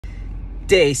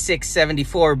Day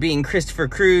 674, being Christopher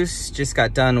Cruz. Just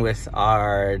got done with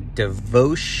our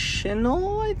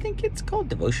devotional, I think it's called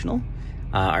devotional.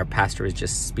 Our pastor was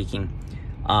just speaking.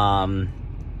 And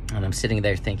I'm sitting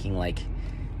there thinking like,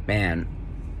 man,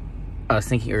 I was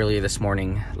thinking earlier this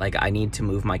morning, like I need to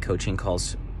move my coaching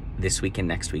calls this week and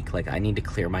next week. Like I need to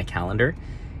clear my calendar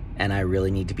and I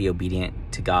really need to be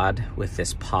obedient to God with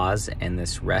this pause and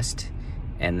this rest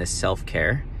and this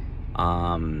self-care.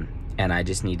 And I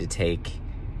just need to take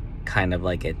kind of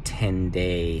like a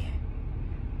 10-day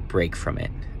break from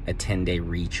it, a 10-day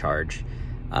recharge,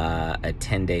 a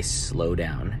 10-day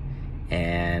slowdown,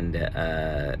 and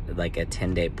like a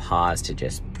 10-day pause to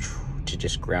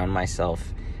just ground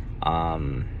myself,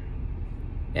 and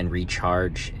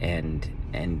recharge and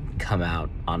come out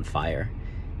on fire.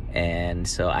 And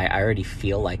so I already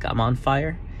feel like I'm on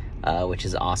fire, which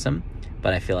is awesome,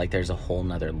 but I feel like there's a whole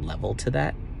nother level to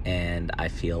that. And I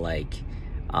feel like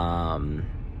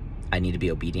I need to be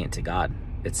obedient to God.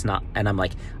 It's not, and I'm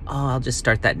like, oh, I'll just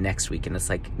start that next week. And it's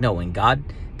like, no, when God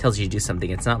tells you to do something,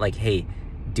 it's not like, hey,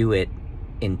 do it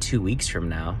in 2 weeks from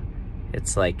now.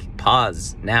 It's like,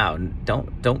 pause now.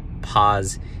 Don't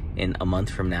pause in a month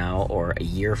from now or a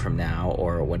year from now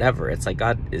or whatever. It's like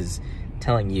God is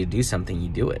telling you to do something, you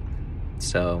do it.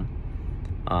 So,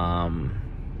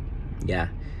 yeah.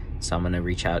 So I'm going to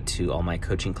reach out to all my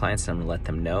coaching clients and I'm going to let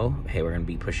them know, hey, we're going to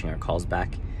be pushing our calls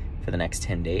back for the next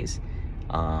 10 days.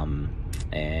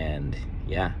 And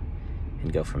yeah,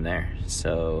 and go from there.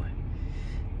 So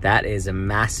that is a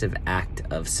massive act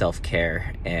of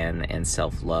self-care and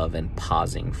self-love and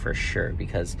pausing for sure,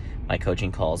 because my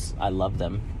coaching calls, I love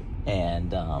them.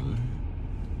 And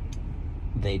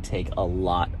they take a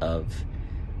lot of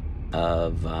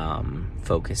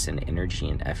focus and energy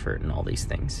and effort and all these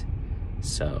things.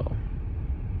 So,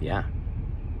 yeah.